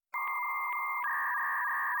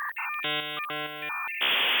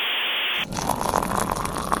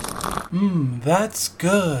That's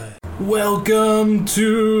good. Welcome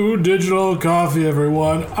to Digital Coffee,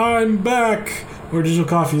 everyone. I'm back, or Digital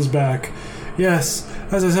Coffee is back. Yes,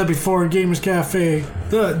 as I said before in Gamers Cafe,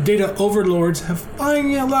 the data overlords have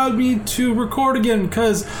finally allowed me to record again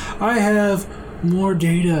because I have more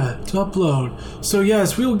data to upload. So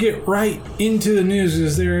yes, we'll get right into the news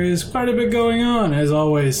because there is quite a bit going on, as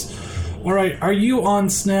always. Alright, are you on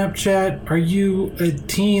Snapchat? Are you a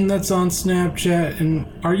teen that's on Snapchat? And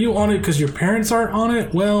are you on it because your parents aren't on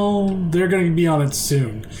it? Well, they're going to be on it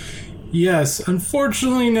soon. Yes,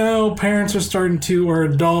 unfortunately now parents are starting to, or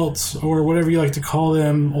adults, or whatever you like to call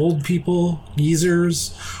them, old people,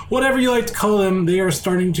 geezers, whatever you like to call them, they are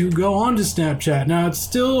starting to go on to Snapchat. Now, it's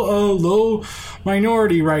still a low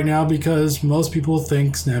minority right now because most people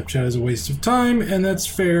think Snapchat is a waste of time, and that's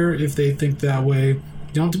fair if they think that way.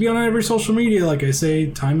 You don't have to be on every social media, like I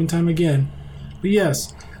say time and time again. But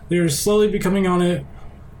yes, they're slowly becoming on it.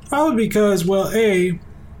 Probably because, well, A,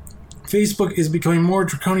 Facebook is becoming more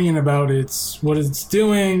draconian about what it's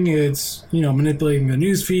doing. It's, manipulating the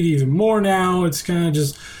newsfeed even more now. It's kind of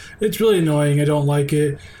just, it's really annoying. I don't like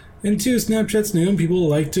it. And two, Snapchat's new and people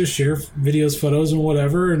like to share videos, photos, and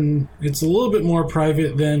whatever. And it's a little bit more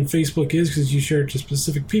private than Facebook is because you share it to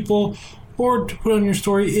specific people, or to put on your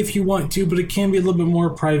story if you want to, but it can be a little bit more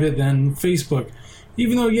private than Facebook.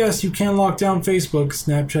 Even though, yes, you can lock down Facebook,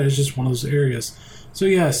 Snapchat is just one of those areas. So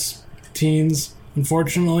yes, teens,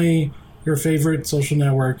 unfortunately, your favorite social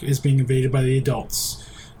network is being invaded by the adults.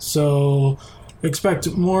 So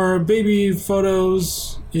expect more baby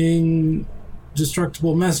photos in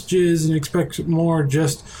destructible messages, and expect more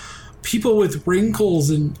just people with wrinkles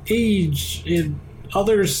and age and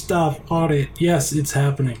other stuff on it. Yes, it's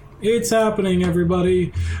happening. It's happening,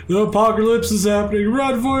 everybody. The apocalypse is happening.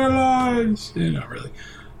 Run for your lives. Not really.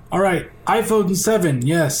 Alright, iPhone 7.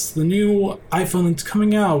 Yes, the new iPhone that's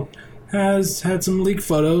coming out has had some leaked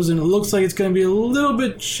photos, and it looks like it's going to be a little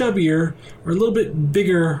bit chubbier, or a little bit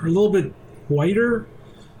bigger, or a little bit whiter.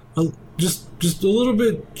 Just a little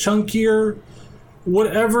bit chunkier.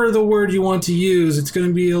 Whatever the word you want to use, it's going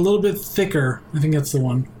to be a little bit thicker. I think that's the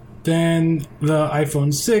one. Than the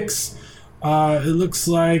iPhone 6. It looks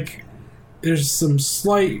like there's some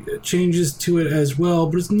slight changes to it as well,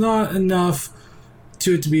 but it's not enough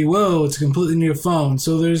to it to be, whoa, it's a completely new phone.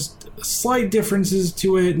 So there's slight differences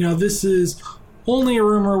to it. Now, this is only a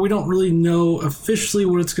rumor. We don't really know officially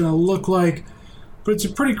what it's going to look like, but it's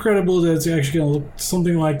pretty credible that it's actually going to look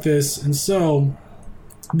something like this. And so,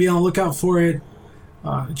 be on the lookout for it.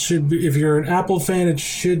 It should be, if you're an Apple fan, it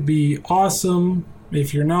should be awesome.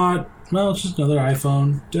 If you're not, well, it's just another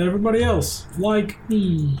iPhone to everybody else, like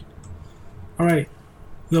me. Alright,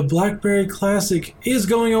 the BlackBerry Classic is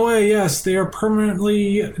going away. Yes, they are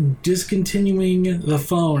permanently discontinuing the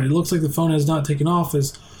phone. It looks like the phone has not taken off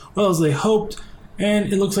as well as they hoped,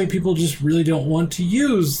 and it looks like people just really don't want to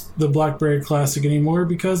use the BlackBerry Classic anymore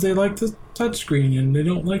because they like the touchscreen and they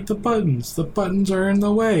don't like the buttons. The buttons are in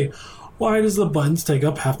the way. Why does the buttons take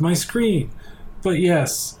up half my screen? But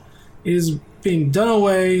yes, it is being done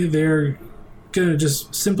away. They're gonna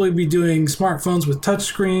just simply be doing smartphones with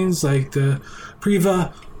touchscreens like the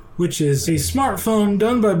Priva, which is a smartphone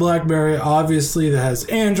done by BlackBerry, obviously, that has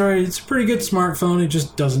Android. It's a pretty good smartphone. It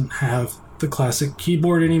just doesn't have the classic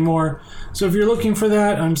keyboard anymore. So if you're looking for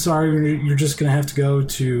that, I'm sorry, you're just gonna have to go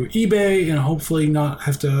to eBay and hopefully not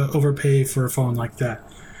have to overpay for a phone like that.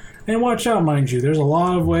 And watch out, mind you, there's a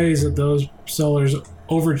lot of ways that those sellers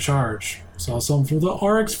overcharge. Saw some for the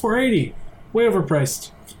RX 480. Way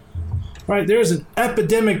overpriced. Right, there's an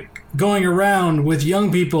epidemic going around with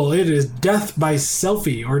young people. It is death by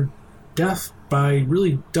selfie, or death by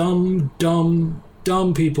really dumb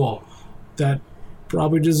people that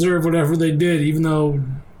probably deserve whatever they did, even though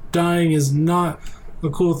dying is not a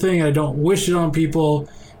cool thing. I don't wish it on people.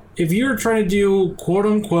 If you're trying to do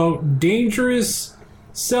quote-unquote dangerous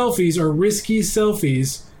selfies or risky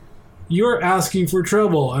selfies, you're asking for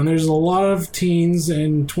trouble. And there's a lot of teens,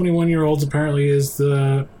 and 21-year-olds apparently is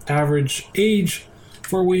the average age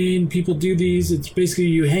for when people do these. It's basically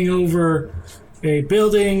you hang over a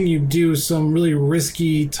building, you do some really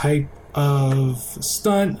risky type of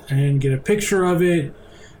stunt and get a picture of it,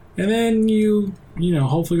 and then you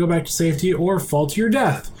hopefully go back to safety or fall to your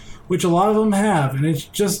death, which a lot of them have. And it's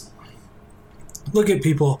just, look at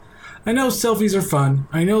people. I know selfies are fun.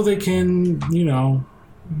 I know they can,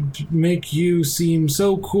 make you seem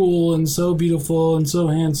so cool and so beautiful and so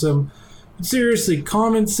handsome. But seriously,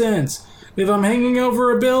 common sense. If I'm hanging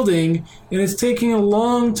over a building and it's taking a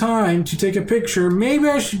long time to take a picture, maybe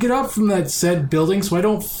I should get up from that said building so I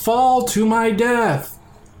don't fall to my death.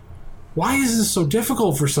 Why is this so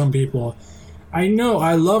difficult for some people? I know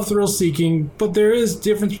I love thrill seeking, but there is a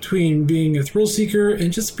difference between being a thrill seeker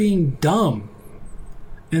and just being dumb.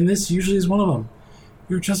 And this usually is one of them.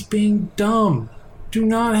 You're just being dumb. Do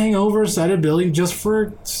not hang over a side of building just for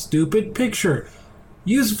a stupid picture.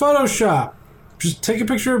 Use Photoshop. Just take a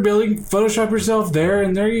picture of a building, Photoshop yourself there,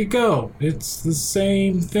 and there you go. It's the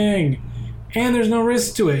same thing. And there's no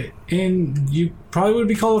risk to it. And you probably would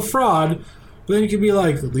be called a fraud, but then you could be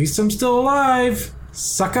like, at least I'm still alive.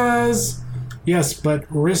 Suckers. Yes, but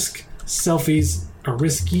risky selfies,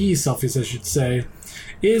 I should say,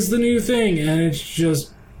 is the new thing. And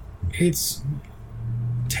it's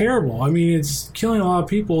terrible. I mean, it's killing a lot of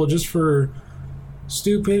people just for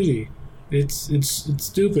stupidity. It's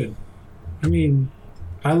stupid. I mean,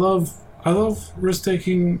 I love risk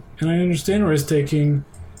taking, and I understand risk taking,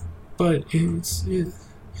 but it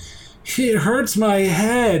hurts my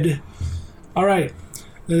head. All right,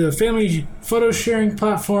 the family photo sharing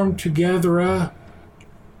platform Together.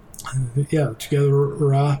 It's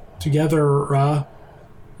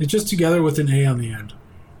just Together with an A on the end.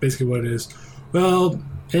 Basically, what it is. Well,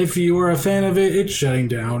 if you were a fan of it, it's shutting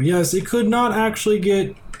down. Yes, it could not actually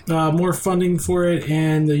get more funding for it,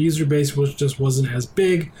 and the user base wasn't as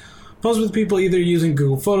big. Most of the people either using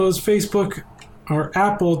Google Photos, Facebook, or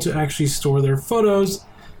Apple to actually store their photos.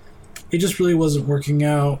 It just really wasn't working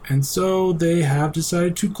out, and so they have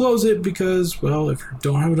decided to close it because, well, if you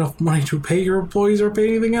don't have enough money to pay your employees or pay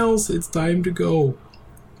anything else, it's time to go.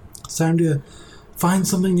 It's time to find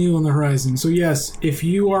something new on the horizon. So yes, if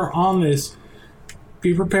you are on this,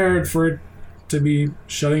 be prepared for it to be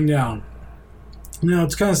shutting down. Now,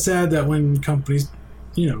 it's kind of sad that when companies,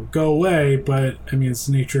 go away, but, I mean, it's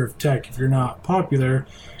the nature of tech. If you're not popular,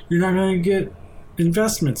 you're not going to get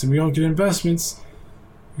investments, and we don't get investments,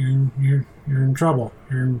 you're in trouble.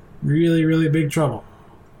 You're in really, really big trouble.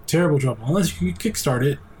 Terrible trouble. Unless you kickstart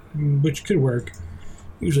it, which could work.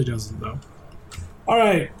 Usually doesn't, though. All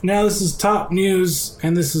right, now this is top news,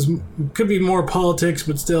 and could be more politics,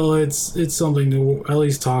 but still, it's something to at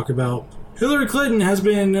least talk about. Hillary Clinton has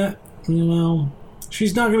been,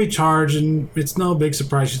 she's not going to be charged, and it's no big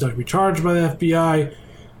surprise she's not going to be charged by the FBI,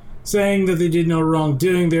 saying that they did no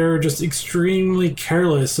wrongdoing. They're just extremely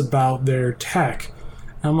careless about their tech.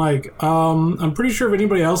 I'm like, I'm pretty sure if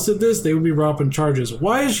anybody else did this, they would be brought up in charges.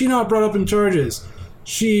 Why is she not brought up in charges?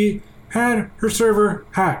 She had her server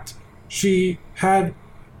hacked. She had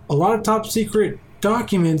a lot of top secret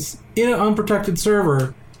documents in an unprotected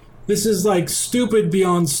server. This is like stupid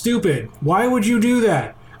beyond stupid. Why would you do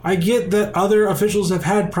that? I get that other officials have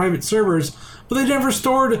had private servers, but they never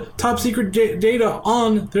stored top secret data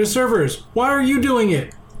on their servers. Why are you doing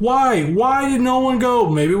it? Why? Why did no one go,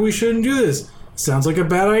 maybe we shouldn't do this? Sounds like a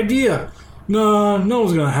bad idea. No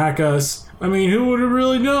one's gonna hack us. I mean, who would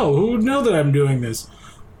really know? Who would know that I'm doing this?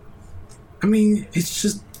 I mean, it's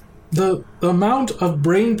just the amount of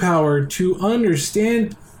brain power to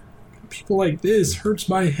understand people like this hurts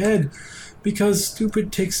my head, because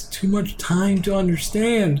stupid takes too much time to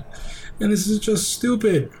understand. And this is just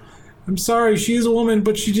stupid. I'm sorry, she is a woman,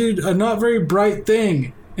 but she did a not very bright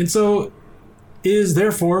thing. And so it is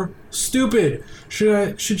therefore stupid.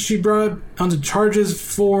 Should she be brought onto charges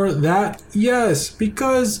for that? Yes,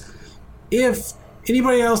 because if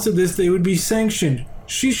anybody else did this, they would be sanctioned.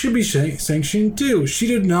 She should be sanctioned too. She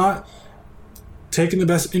did not take in the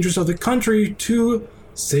best interest of the country to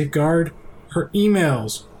safeguard her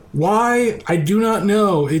emails. Why? I do not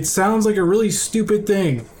know. It sounds like a really stupid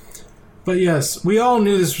thing. But yes, we all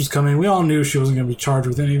knew this was coming. We all knew she wasn't going to be charged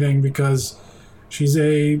with anything because she's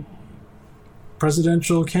a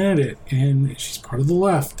presidential candidate and she's part of the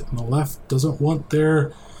left. And the left doesn't want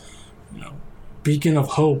their, beacon of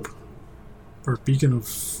hope or beacon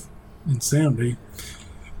of insanity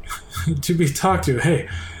to be talked to. Hey,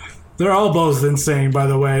 they're all both insane, by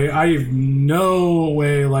the way. I have no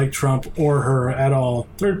way like Trump or her at all.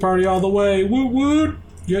 Third party all the way. Woot woot.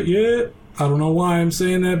 Yeah. I don't know why I'm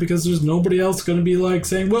saying that, because there's nobody else going to be like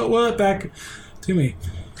saying what back to me.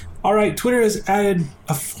 All right, Twitter has added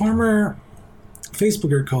a former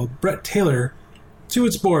Facebooker called Brett Taylor to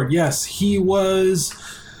its board. Yes, he was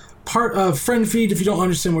part of FriendFeed. If you don't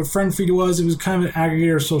understand what FriendFeed was, it was kind of an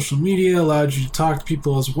aggregator of social media, allowed you to talk to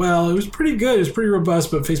people as well. It was pretty good. It was pretty robust,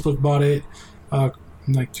 but Facebook bought it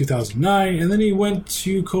in like 2009. And then he went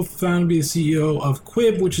to co-found and be the CEO of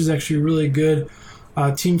Quib, which is actually really good.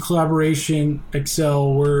 Team collaboration,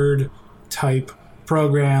 Excel, Word type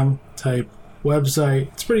program, type website.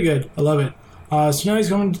 It's pretty good. I love it. So now he's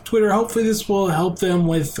going to Twitter. Hopefully this will help them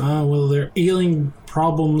with their ailing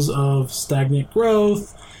problems of stagnant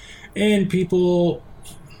growth and people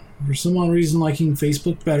for some odd reason liking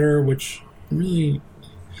Facebook better, which really,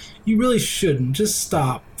 you really shouldn't. Just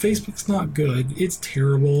stop. Facebook's not good. It's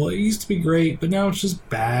terrible. It used to be great, but now it's just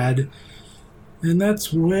bad. And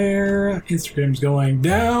that's where Instagram's going,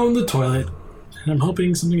 down the toilet. And I'm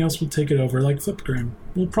hoping something else will take it over, like Flipgram.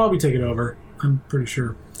 We'll probably take it over, I'm pretty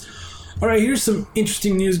sure. Alright, here's some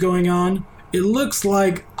interesting news going on. It looks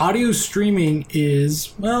like audio streaming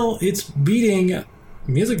is, well, it's beating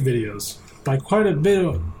music videos by quite a bit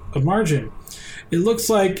of margin. It looks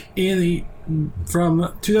like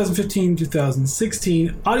from 2015 to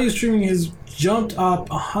 2016, audio streaming has jumped up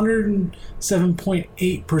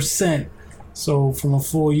 107.8%. So from a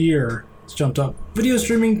full year, it's jumped up. Video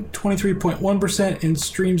streaming 23.1%, and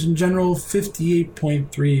streams in general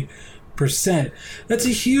 58.3%. That's a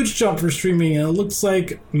huge jump for streaming, and it looks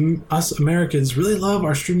like us Americans really love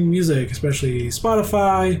our streaming music, especially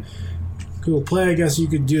Spotify, Google Play. I guess you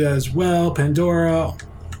could do that as well. Pandora,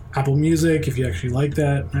 Apple Music, if you actually like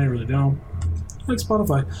that. I really don't. I like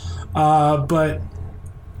Spotify. But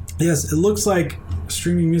yes, it looks like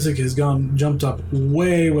streaming music has jumped up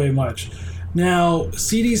way much. Now,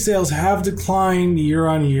 CD sales have declined year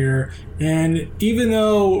on year, and even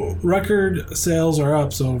though record sales are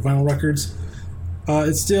up, so vinyl records,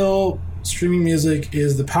 it's still, streaming music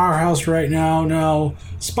is the powerhouse right now. Now,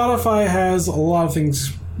 Spotify has a lot of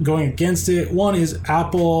things going against it. One is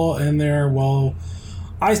Apple and their, well,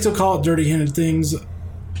 I still call it dirty-handed things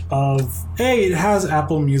of, A, it has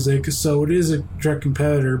Apple Music, so it is a direct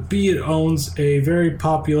competitor. B, it owns a very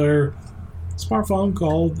popular smartphone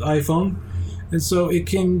called iPhone, and so it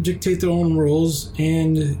can dictate their own rules,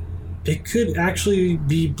 and it could actually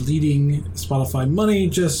be bleeding Spotify money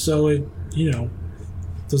just so it,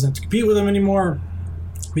 doesn't have to compete with them anymore.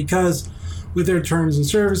 Because with their terms and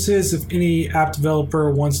services, if any app developer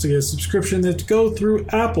wants to get a subscription, they have to go through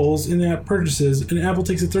Apple's in-app purchases, and Apple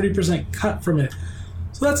takes a 30% cut from it.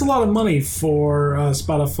 So that's a lot of money for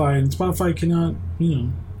Spotify, and Spotify cannot,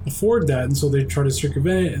 afford that, and so they try to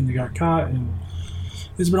circumvent it, and they got caught, and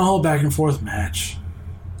it's been a whole back and forth match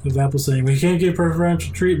with Apple saying we can't get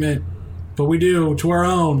preferential treatment, but we do to our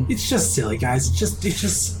own. It's just silly, guys. It's just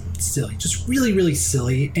silly, just really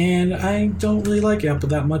silly, and I don't really like Apple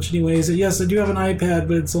that much anyways. Yes, I do have an iPad,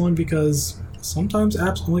 but it's only because sometimes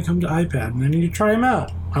apps only come to iPad, and I need to try them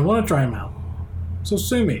out. I want to try them out, so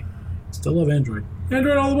sue me. Still love Android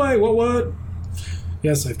all the way. What?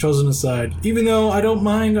 Yes, I've chosen a side. Even though I don't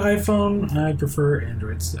mind iPhone, I prefer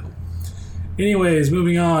Android still. Anyways,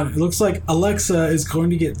 moving on. It looks like Alexa is going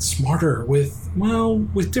to get smarter with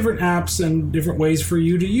different apps and different ways for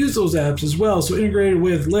you to use those apps as well. So integrated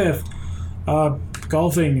with Lyft,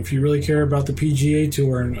 golfing, if you really care about the PGA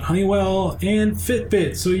Tour, and Honeywell, and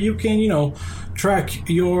Fitbit. So you can, track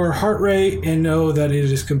your heart rate and know that it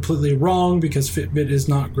is completely wrong because Fitbit is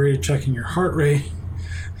not great at checking your heart rate,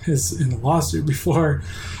 as in the lawsuit before.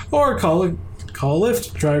 Or call a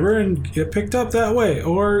Lyft driver and get picked up that way,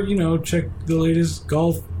 or check the latest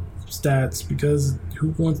golf stats, because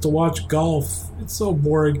who wants to watch golf? It's so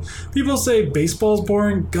boring. People say baseball's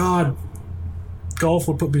boring. God, golf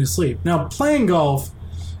would put me to sleep. Now, playing golf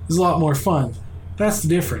is a lot more fun. That's the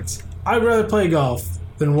difference. I'd rather play golf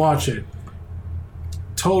than watch it.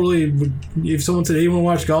 Totally. If someone said, hey, you want to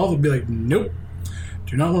watch golf? I'd be like, nope,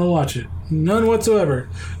 do not want to watch it, none whatsoever.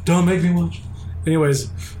 Don't make me watch it.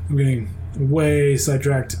 Anyways, I'm getting way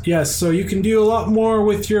sidetracked. Yes, so you can do a lot more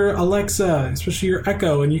with your Alexa, especially your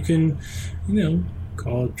Echo, and you can,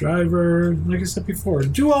 call a driver, like I said before.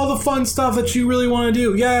 Do all the fun stuff that you really want to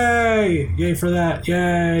do. Yay! Yay for that.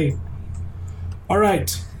 Yay!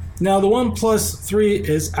 Alright, now the OnePlus 3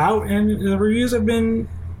 is out, and the reviews have been,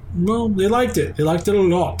 they liked it. They liked it a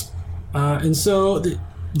lot. And so the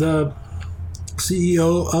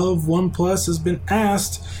CEO of OnePlus has been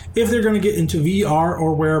asked if they're going to get into VR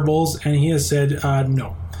or wearables, and he has said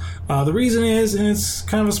no. The reason is, and it's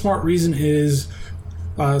kind of a smart reason, is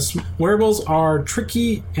wearables are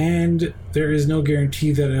tricky, and there is no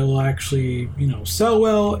guarantee that it'll actually, sell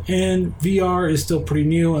well, and VR is still pretty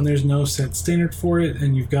new, and there's no set standard for it,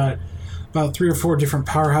 and you've got about 3 or 4 different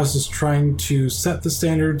powerhouses trying to set the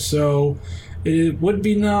standard, so it would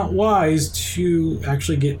be not wise to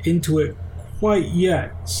actually get into it quite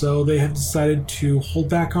yet, so they have decided to hold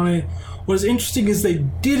back on it. What is interesting is they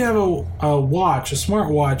did have a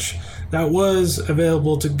smartwatch that was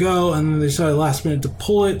available to go, and then they decided last minute to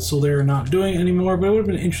pull it, so they're not doing it anymore. But it would have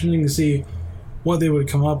been interesting to see what they would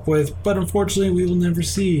come up with, but unfortunately we will never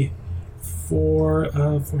see for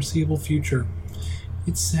a foreseeable future.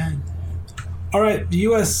 It's sad. All right, the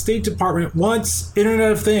U.S. State Department wants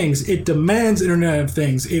Internet of Things. It demands Internet of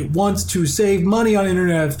Things. It wants to save money on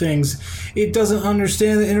Internet of Things. It doesn't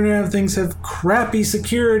understand that Internet of Things have crappy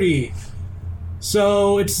security.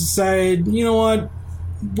 So it's decided, you know what?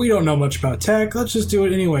 We don't know much about tech. Let's just do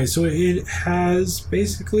it anyway. So it has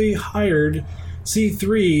basically hired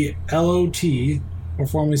C3 LOT, or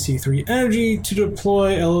formerly C3 Energy, to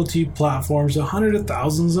deploy LOT platforms to hundreds of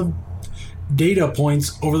thousands of data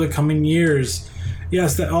points over the coming years.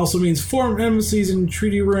 Yes, that also means foreign embassies and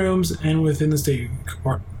treaty rooms and within the State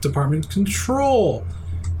Department control,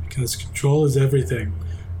 because control is everything.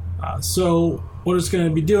 So what it's going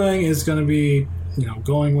to be doing is going to be,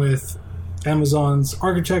 going with Amazon's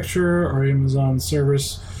architecture or Amazon's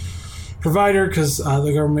service provider, because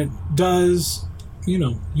the government does,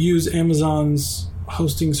 use Amazon's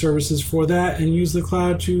hosting services for that and use the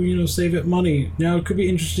cloud to, save it money. Now, it could be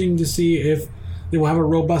interesting to see if they will have a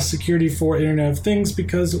robust security for Internet of Things,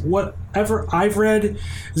 because whatever I've read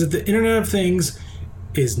is that the Internet of Things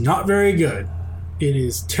is not very good. It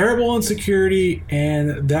is terrible in security,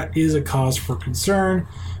 and that is a cause for concern.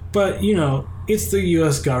 But, it's the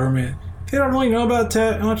U.S. government. They don't really know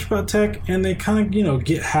much about tech, and they kind of,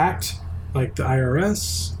 get hacked, like the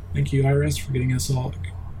IRS. Thank you, IRS, for getting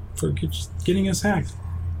us hacked.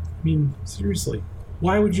 I mean, seriously,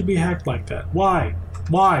 why would you be hacked like that? Why?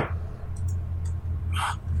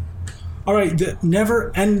 All right, the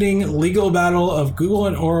never-ending legal battle of Google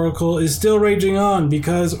and Oracle is still raging on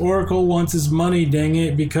because Oracle wants its money, dang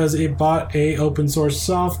it, because it bought a open source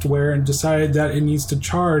software and decided that it needs to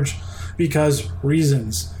charge because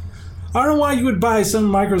reasons. I don't know why you would buy Sun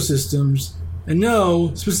Microsystems and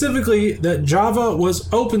know specifically that Java was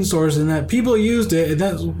open source and that people used it, and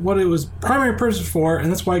that's what it was primary purpose for,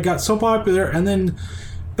 and that's why it got so popular, and then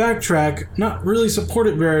backtrack, not really support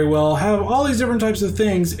it very well, have all these different types of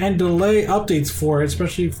things, and delay updates for it,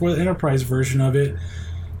 especially for the enterprise version of it,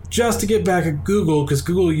 just to get back at Google, because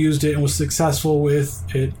Google used it and was successful with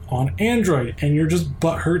it on Android, and you're just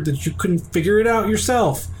butthurt that you couldn't figure it out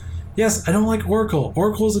yourself. Yes, I don't like Oracle.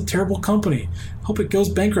 Oracle is a terrible company. Hope it goes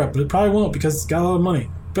bankrupt, but it probably won't because it's got a lot of money.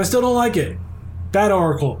 But I still don't like it. Bad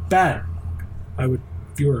Oracle. Bad. If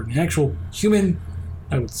you were an actual human,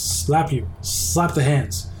 I would slap you. Slap the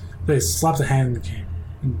hands. Slap the hand in the game.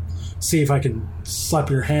 And see if I can slap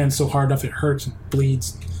your hand so hard enough it hurts and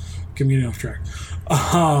bleeds. Give me an off track.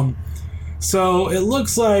 So it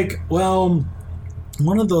looks like,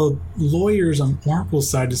 one of the lawyers on Oracle's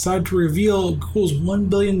side decided to reveal Google's $1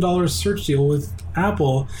 billion search deal with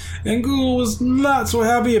Apple, and Google was not so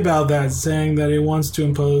happy about that, saying that it wants to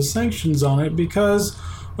impose sanctions on it because,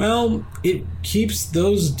 it keeps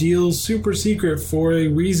those deals super secret for a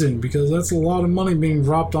reason, because that's a lot of money being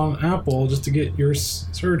dropped on Apple just to get your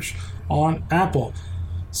search on Apple.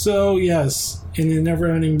 So, yes, in the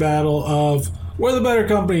never-ending battle of, we're the better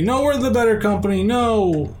company, no, we're the better company,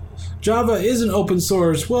 no, Java isn't open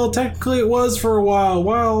source. Well, technically it was for a while.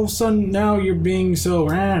 Well, all of a sudden now you're being so...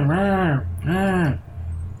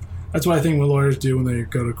 That's what I think what lawyers do when they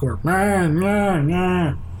go to court. They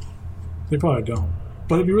probably don't.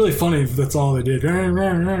 But it'd be really funny if that's all they did. All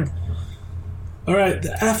right,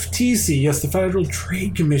 the FTC, yes, the Federal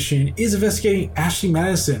Trade Commission, is investigating Ashley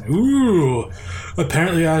Madison. Ooh,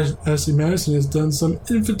 apparently Ashley Madison has done some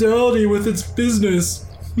infidelity with its business.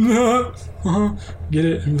 Get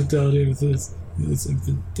it? Infidelity with its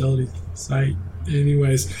infidelity site.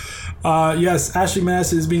 Anyways, yes, Ashley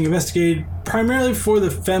Madison is being investigated primarily for the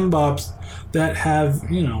fembops that have,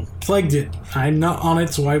 plagued it. I'm not on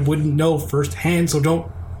it, so I wouldn't know firsthand, so don't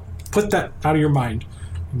put that out of your mind.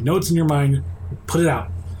 You know it's in your mind, put it out.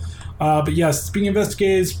 But yes, it's being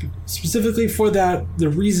investigated specifically for that. The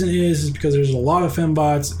reason is because there's a lot of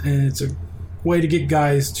fembots, and it's a way to get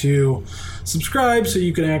guys to subscribe so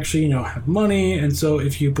you can actually, have money. And so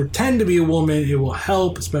if you pretend to be a woman, it will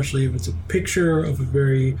help, especially if it's a picture of a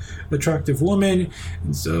very attractive woman.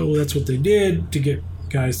 And so that's what they did to get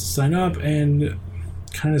guys to sign up and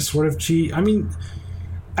kind of sort of cheat. I mean,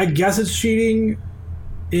 I guess it's cheating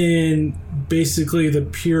in basically the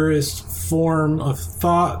purest form of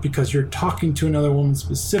thought, because you're talking to another woman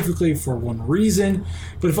specifically for one reason.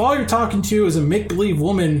 But if all you're talking to is a make-believe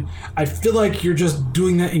woman, I feel like you're just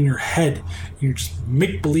doing that in your head. You're just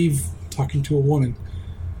make-believe talking to a woman.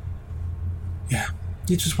 Yeah,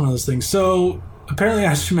 it's just one of those things. So apparently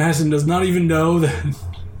Ashley Madison does not even know that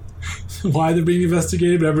why they're being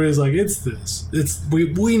investigated, but everybody's like, it's this.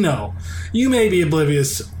 We know. You may be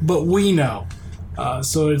oblivious, but we know.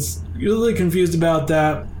 So it's really confused about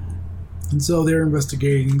that. And so they're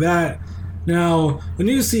investigating that. Now, the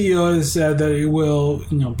new CEO has said that it will,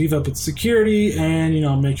 beef up its security and,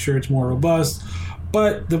 make sure it's more robust.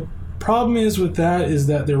 But the problem is with that is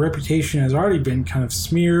that their reputation has already been kind of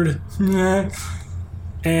smeared.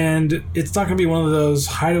 And it's not going to be one of those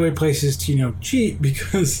hideaway places to, cheat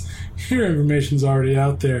because your information's already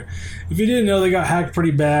out there. If you didn't know, they got hacked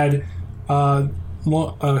pretty bad. A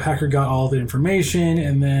hacker got all the information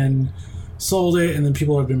and then sold it, and then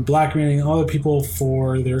people have been blackmailing other people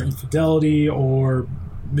for their infidelity or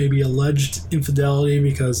maybe alleged infidelity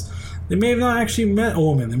because they may have not actually met a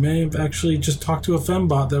woman. They may have actually just talked to a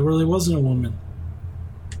fembot that really wasn't a woman.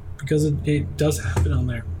 Because it does happen on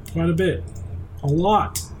there quite a bit. A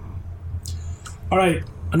lot. Alright,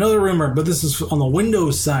 another rumor, but this is on the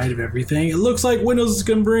Windows side of everything. It looks like Windows is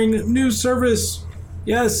going to bring new Surface.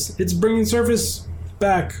 Yes, it's bringing Surface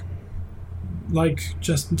back. Like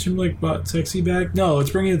Justin Timberlake bought Sexy back. No, it's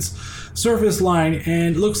bringing its Surface line,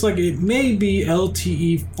 and it looks like it may be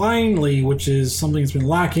LTE finally, which is something that's been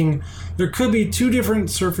lacking. There could be two different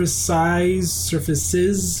surface size,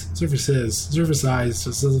 surfaces. Surface size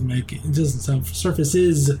just doesn't make it doesn't sound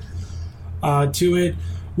surfaces to it.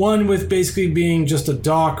 One with basically being just a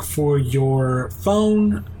dock for your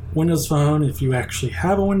phone, Windows phone, if you actually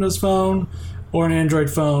have a Windows phone, or an Android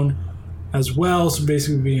phone as well. So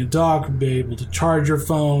basically being a dock, be able to charge your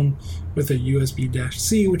phone with a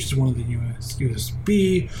USB-C, which is one of the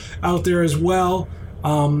USB out there as well.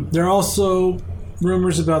 There are also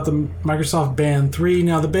rumors about the Microsoft Band 3.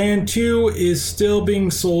 Now the Band 2 is still being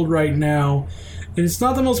sold right now. And it's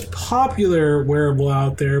not the most popular wearable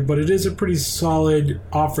out there, but it is a pretty solid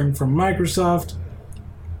offering from Microsoft.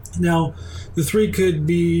 Now, the 3 could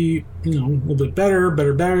be, a little bit better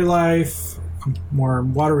battery life, more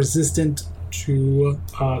water resistant to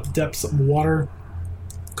depths of water,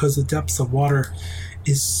 because the depths of water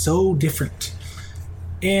is so different.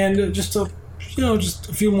 And just a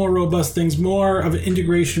few more robust things, more of an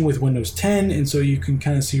integration with Windows 10, and so you can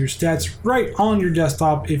kind of see your stats right on your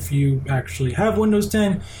desktop if you actually have Windows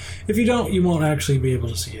 10. If you don't, you won't actually be able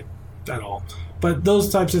to see it at all. But those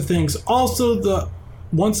types of things. Also,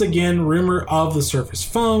 once again, rumor of the Surface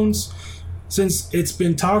phones, since it's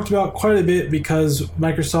been talked about quite a bit because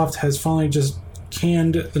Microsoft has finally just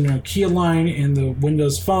canned the Nokia line and the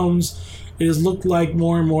Windows phones. It has looked like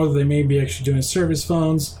more and more that they may be actually doing Surface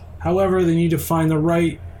phones. However, they need to find the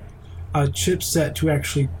right chipset to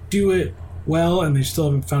actually do it well, and they still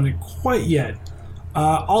haven't found it quite yet.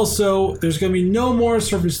 Also, there's going to be no more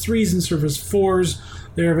Surface 3s and Surface 4s.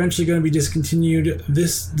 They're eventually going to be discontinued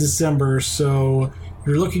this December, so if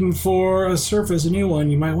you're looking for a Surface, a new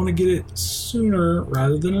one, you might want to get it sooner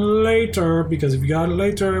rather than later, because if you got it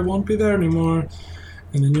later, it won't be there anymore,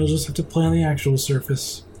 and then you'll just have to play on the actual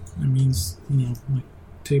Surface. That means, like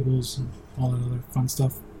tables and all that other fun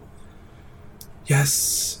stuff.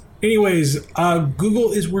 Yes. Anyways,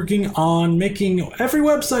 Google is working on making every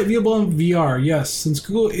website viewable in VR. Yes, since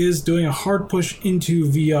Google is doing a hard push into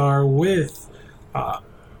VR with the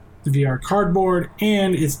VR Cardboard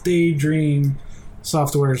and its Daydream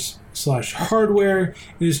software / hardware,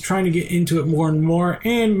 it is trying to get into it more and more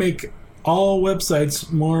and make all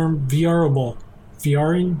websites more VRable.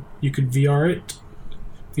 VRing? You could VR it.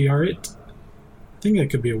 VR it? I think that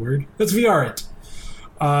could be a word. Let's VR it.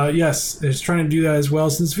 Yes, it's trying to do that as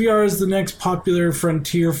well, since VR is the next popular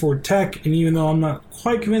frontier for tech, and even though I'm not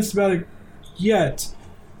quite convinced about it yet,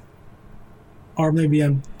 or maybe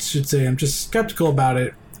I should say I'm just skeptical about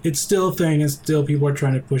it, it's still a thing, and still people are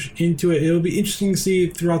trying to push into it. It'll be interesting to see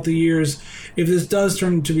throughout the years if this does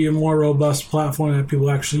turn into be a more robust platform that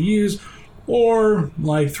people actually use, or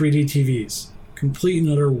like 3D TVs. Complete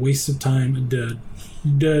and utter waste of time,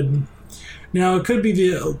 dead. Now, it could be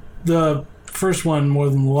the first one more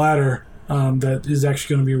than the latter that is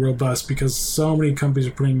actually going to be robust, because so many companies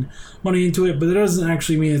are putting money into it, but it doesn't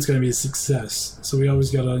actually mean it's going to be a success. So we always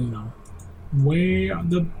got to, weigh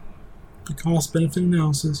the cost-benefit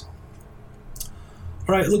analysis.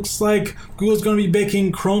 Alright, looks like Google's going to be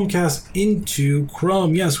baking Chromecast into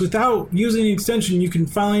Chrome. Yes, without using an extension, you can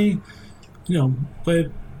finally, play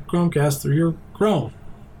Chromecast through your Chrome,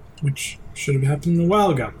 which should have happened a while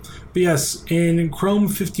ago. But yes, in Chrome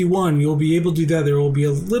 51, you'll be able to do that. There will be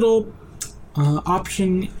a little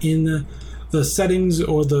option in the settings,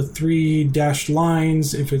 or the 3 dashed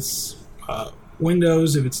lines if it's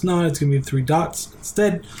Windows. If it's not, it's going to be 3 dots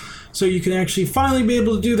instead. So you can actually finally be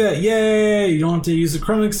able to do that. Yay! You don't have to use the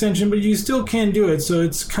Chrome extension, but you still can do it. So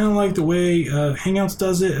it's kind of like the way Hangouts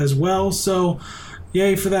does it as well. So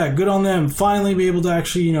yay for that. Good on them. Finally be able to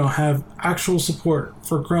actually, have actual support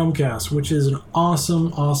for Chromecast, which is an awesome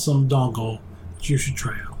dongle that you should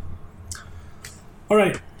try out. All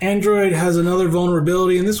right, Android has another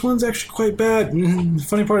vulnerability, and this one's actually quite bad. The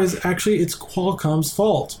funny part is actually it's Qualcomm's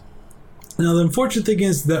fault. Now, the unfortunate thing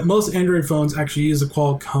is that most Android phones actually use a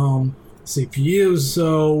Qualcomm CPU,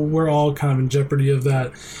 so we're all kind of in jeopardy of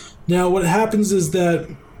that. Now, what happens is that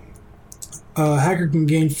a hacker can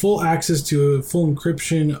gain full access to a full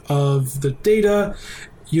encryption of the data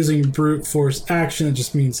using brute force action. It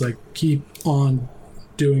just means like keep on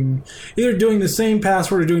either doing the same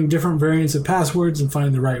password or doing different variants of passwords and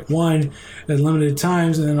finding the right one at limited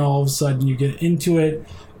times, and then all of a sudden you get into it.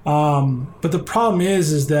 But the problem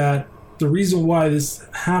is that the reason why this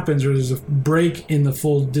happens, or there's a break in the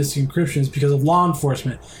full disk encryption, is because of law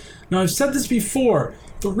enforcement. Now, I've said this before.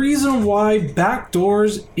 The reason why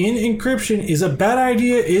backdoors in encryption is a bad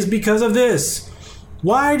idea is because of this.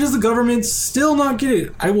 Why does the government still not get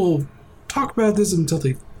it? I will talk about this until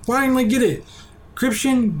they finally get it.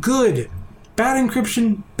 Encryption, good. Bad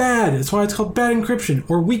encryption, bad. That's why it's called bad encryption,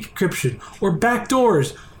 or weak encryption, or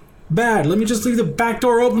backdoors, bad. Let me just leave the back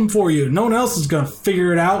door open for you. No one else is going to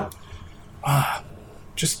figure it out.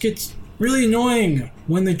 Just gets really annoying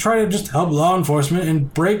when they try to just help law enforcement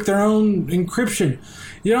and break their own encryption.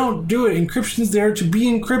 You don't do it. Encryption is there to be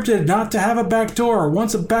encrypted, not to have a backdoor.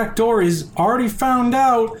 Once a backdoor is already found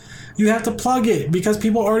out, you have to plug it because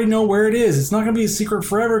people already know where it is. It's not going to be a secret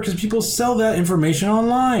forever because people sell that information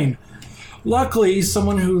online. Luckily,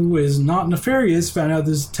 someone who is not nefarious found out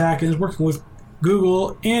this attack and is working with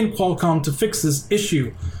Google and Qualcomm to fix this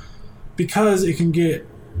issue because it can get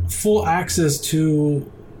full access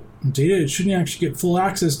to data it shouldn't actually get full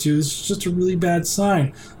access to. This is just a really bad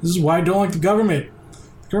sign. This is why I don't like the government.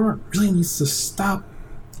 The government really needs to stop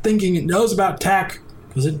thinking it knows about tech,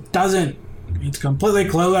 because it doesn't. It's completely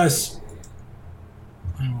clueless.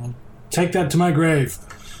 I will take that to my grave.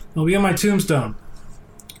 It'll be on my tombstone.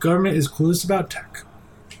 Government is clueless about tech.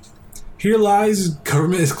 Here lies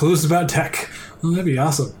government is clueless about tech. Well, that'd be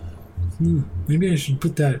awesome. Maybe I should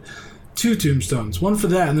put that 2 tombstones. One for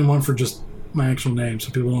that and then one for just my actual name,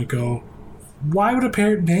 so people don't go, why would a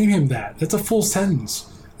parent name him that? That's a full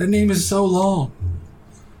sentence. That name is so long.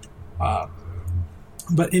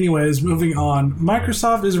 But anyways, moving on.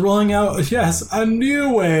 Microsoft is rolling out, yes, a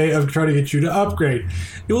new way of trying to get you to upgrade.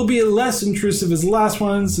 It will be less intrusive as the last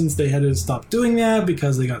one, since they had to stop doing that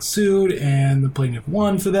because they got sued and the plaintiff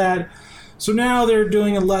won for that. So now they're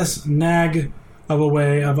doing a less nag of a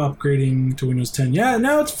way of upgrading to Windows 10. Yeah,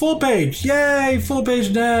 now it's full page. Yay, full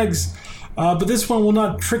page nags. But this one will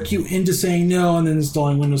not trick you into saying no and then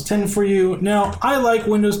installing Windows 10 for you. Now, I like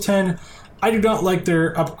Windows 10. I do not like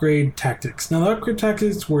their upgrade tactics. Now, the upgrade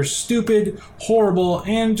tactics were stupid, horrible,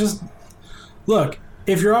 and just... Look,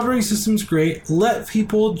 if your operating system's great, let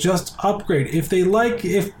people just upgrade. If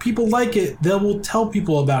people like it, they will tell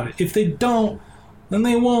people about it. If they don't, then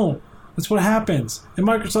they won't. That's what happens. In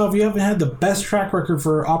Microsoft, you haven't had the best track record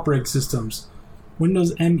for operating systems.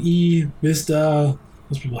 Windows ME, Vista,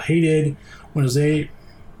 most people hated. Windows 8,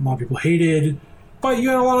 a lot of people hated. But you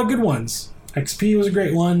had a lot of good ones. XP was a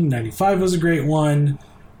great one. 95 was a great one.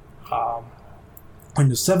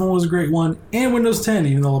 Windows 7 was a great one. And Windows 10,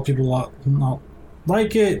 even though people not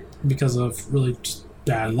like it because of really just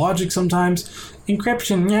bad logic sometimes.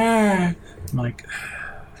 Encryption, yeah. I'm like,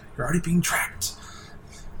 you're already being tracked.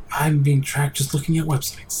 I'm being tracked just looking at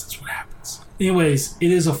websites. That's what happens. Anyways,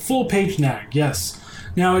 it is a full page nag, yes.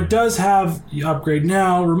 Now, it does have the upgrade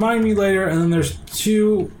now, remind me later, and then there's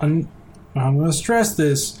 2, I'm going to stress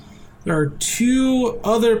this, there are 2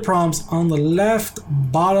 other prompts on the left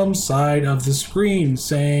bottom side of the screen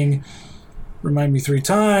saying, remind me 3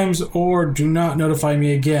 times, or do not notify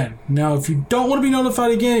me again. Now, if you don't want to be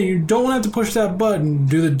notified again, you don't want to have to push that button,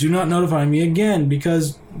 do not notify me again,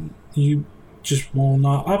 because you just will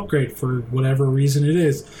not upgrade for whatever reason it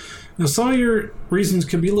is. Now, some of your reasons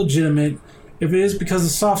could be legitimate. If it is because the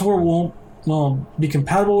software won't, be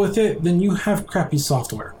compatible with it, then you have crappy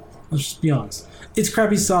software. Let's just be honest. It's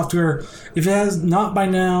crappy software. If it has not by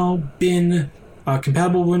now been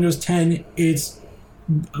compatible with Windows 10, it's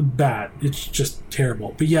bad. It's just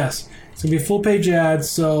terrible. But yes, it's going to be a full page ad,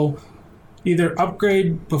 so either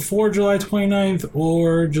upgrade before July 29th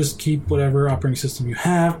or just keep whatever operating system you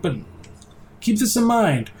have. But keep this in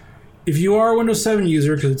mind. If you are a Windows 7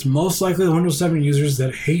 user, because it's most likely the Windows 7 users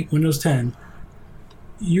that hate Windows 10,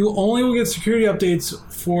 you only will get security updates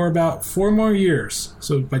for about 4 more years.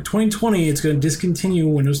 So by 2020, it's going to discontinue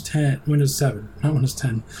Windows 7, not Windows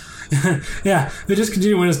 10. Yeah, if they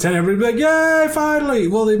discontinue Windows 10, everybody will be like, yay, finally!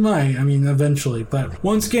 Well, they might, eventually. But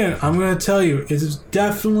once again, I'm going to tell you, it is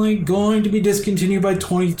definitely going to be discontinued by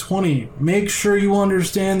 2020. Make sure you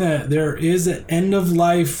understand that there is an end of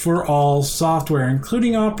life for all software,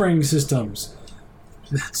 including operating systems.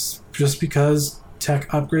 That's just because tech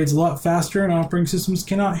upgrades a lot faster and operating systems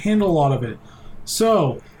cannot handle a lot of it.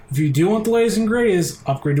 So, if you do want the latest and greatest,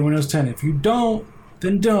 upgrade to Windows 10. If you don't,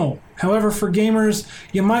 then don't. However, for gamers,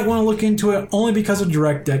 you might want to look into it only because of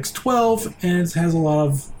DirectX 12, and it has a lot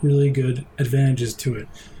of really good advantages to it.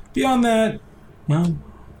 Beyond that, well,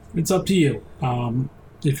 it's up to you.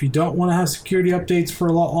 If you don't want to have security updates for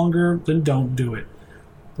a lot longer, then don't do it.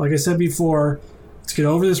 Like I said before, let's get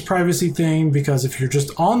over this privacy thing, because if you're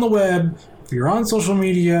just on the web, if you're on social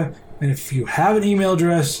media, and if you have an email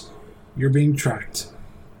address, you're being tracked.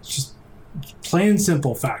 It's just plain and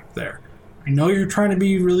simple fact there. I know you're trying to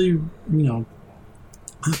be really,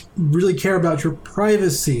 really care about your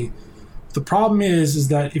privacy. The problem is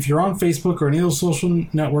that if you're on Facebook or any of those social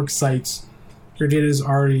network sites, your data is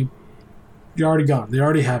you're already gone. They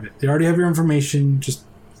already have it. They already have your information. Just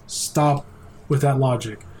stop with that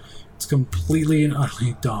logic. It's completely and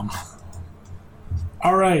utterly dumb.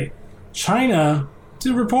 All right, China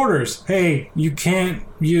to reporters. Hey, you can't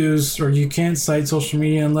use or you can't cite social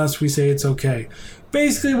media unless we say it's okay.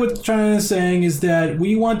 Basically, what China is saying is that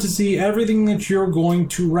we want to see everything that you're going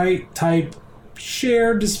to write, type,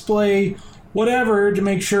 share, display, whatever, to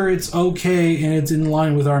make sure it's okay and it's in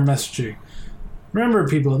line with our messaging. Remember,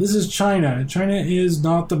 people, this is China. China is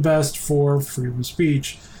not the best for freedom of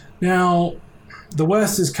speech. Now, the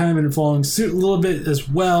West has kind of been following suit a little bit as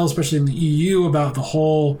well, especially in the EU, about the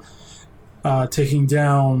whole taking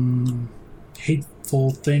down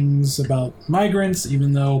hateful things about migrants,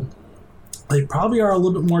 even though they probably are a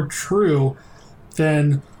little bit more true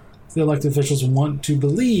than the elected officials want to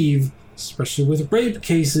believe, especially with rape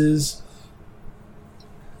cases.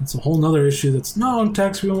 It's a whole nother issue that's not on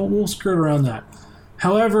text. We'll skirt around that.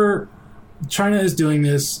 However, China is doing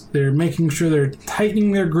this. They're making sure they're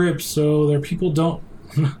tightening their grip so their people don't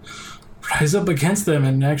rise up against them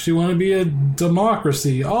and actually want to be a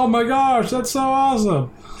democracy. Oh my gosh, that's so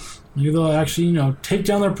awesome. Maybe they'll actually, take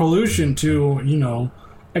down their pollution to,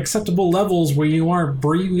 acceptable levels where you aren't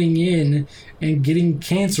breathing in and getting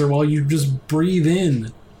cancer while you just breathe in.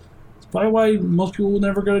 That's probably why most people will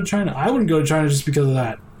never go to China. I wouldn't go to China just because of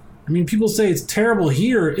that. I mean, people say it's terrible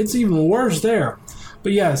here. It's even worse there.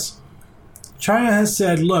 But yes, China has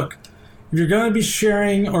said, look, if you're going to be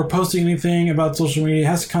sharing or posting anything about social media, it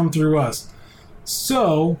has to come through us.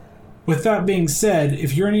 So, with that being said,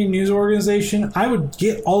 if you're any news organization, I would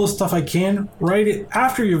get all the stuff I can, write it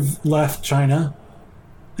after you've left China,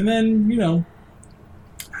 and then,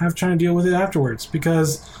 have China deal with it afterwards.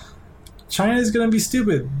 Because China is going to be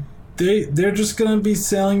stupid. They're just going to be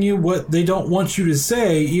selling you what they don't want you to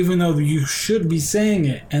say, even though you should be saying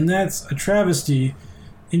it. And that's a travesty.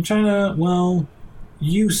 In China, well,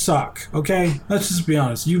 you suck, okay? Let's just be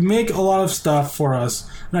honest. You make a lot of stuff for us,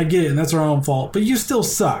 and I get it, and that's our own fault, but you still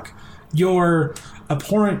suck. Your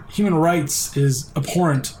abhorrent human rights is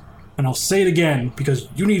abhorrent, and I'll say it again because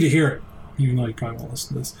you need to hear it, even though you probably won't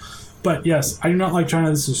listen to this. But yes, I do not like China.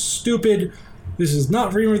 This is stupid. This is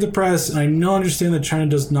not freedom of the press, and I understand that China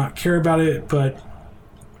does not care about it, but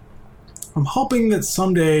I'm hoping that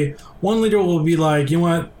someday one leader will be like, you know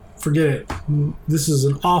what? Forget it. This is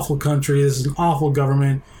an awful country. This is an awful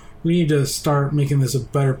government. We need to start making this a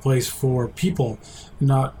better place for people,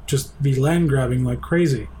 not just be land grabbing like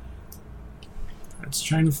crazy. That's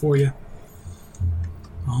China for you.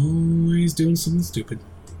 Always doing something stupid.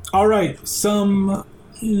 All right, some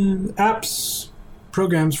apps,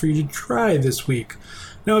 programs for you to try this week.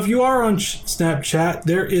 Now, if you are on Snapchat,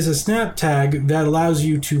 there is a snap tag that allows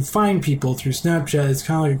you to find people through Snapchat. It's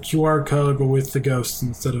kind of like a QR code, but with the ghosts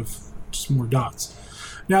instead of just more dots.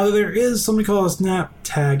 Now, there is something called a snap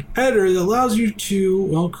tag editor that allows you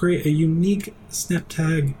to, create a unique snap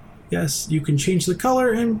tag. Yes, you can change the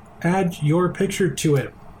color and add your picture to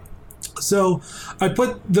it. So I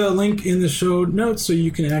put the link in the show notes so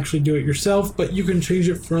you can actually do it yourself, but you can change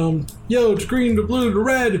it from yellow to green to blue to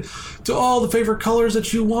red to all the favorite colors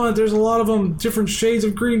that you want. There's a lot of them, different shades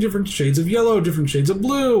of green, different shades of yellow, different shades of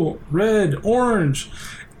blue, red, orange,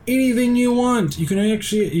 anything you want. You can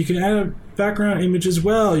add a background image as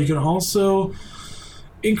well. You can also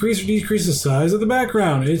increase or decrease the size of the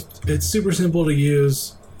background. It's super simple to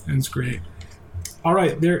use and it's great. All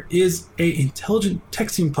right, there is a intelligent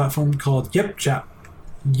texting platform called YepChat.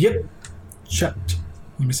 YepChat.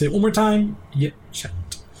 Let me say it one more time. YepChat.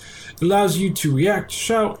 It allows you to react,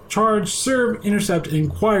 shout, charge, serve, intercept, and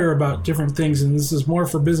inquire about different things, and this is more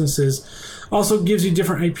for businesses. Also gives you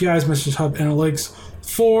different APIs, Message Hub analytics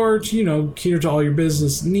for, cater to all your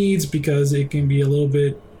business needs, because it can be a little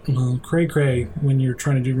bit cray-cray when you're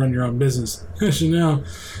trying to run your own business. As you know,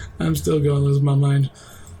 I'm still going to lose my mind.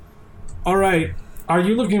 All right. Are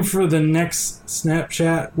you looking for the next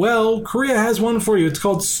Snapchat? Well, Korea has one for you. It's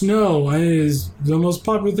called Snow, and it is the most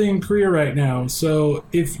popular thing in Korea right now. So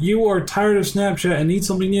if you are tired of Snapchat and need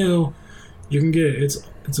something new, you can get it.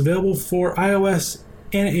 It's available for iOS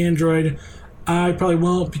and Android. I probably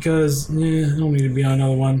won't because I don't need to be on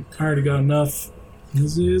another one. I already got enough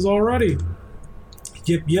as is already.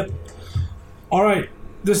 Yep. All right.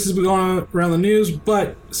 This has been going around the news,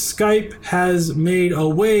 but Skype has made a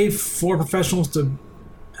way for professionals to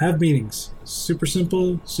have meetings. Super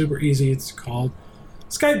simple, super easy. It's called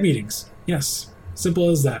Skype meetings. Yes,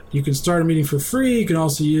 simple as that. You can start a meeting for free. You can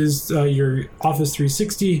also use your Office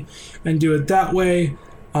 360 and do it that way.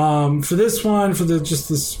 For this one, for just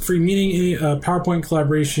this free meeting, PowerPoint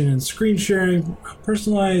collaboration and screen sharing,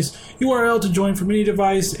 personalized URL to join from any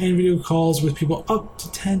device and video calls with people up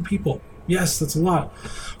to 10 people. Yes, that's a lot.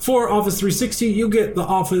 For Office 360, you get the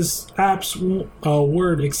Office apps,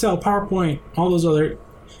 Word, Excel, PowerPoint, all those other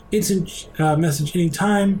instant message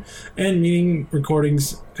anytime, and meeting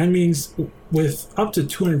recordings and meetings with up to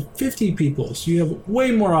 250 people. So you have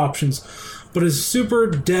way more options, but it's super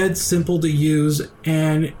dead simple to use,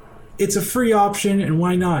 and it's a free option, and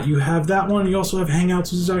why not? You have that one. You also have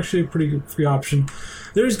Hangouts, which is actually a pretty good free option.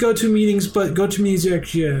 There's GoToMeetings, but GoToMeetings you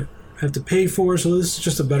actually have to pay for, so this is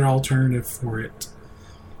just a better alternative for it.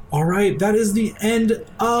 All right, that is the end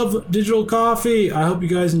of Digital Coffee. I hope you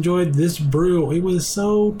guys enjoyed this brew. It was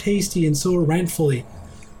so tasty and so eventfully,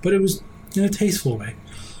 but it was in a tasteful way.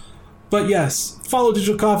 But yes, follow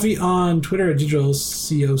Digital Coffee on Twitter at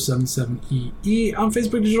DigitalCO77EE, on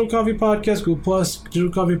Facebook, Digital Coffee Podcast, Google Plus,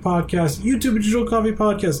 Digital Coffee Podcast, YouTube, Digital Coffee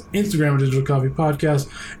Podcast, Instagram, Digital Coffee Podcast,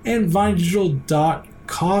 and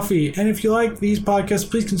VineDigital.Coffee. And if you like these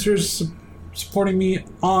podcasts, please consider supporting me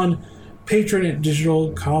on Patreon at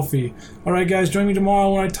Digital Coffee. All right, guys, join me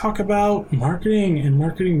tomorrow when I talk about marketing and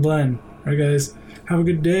marketing blend. All right, guys, have a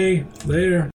good day. Later.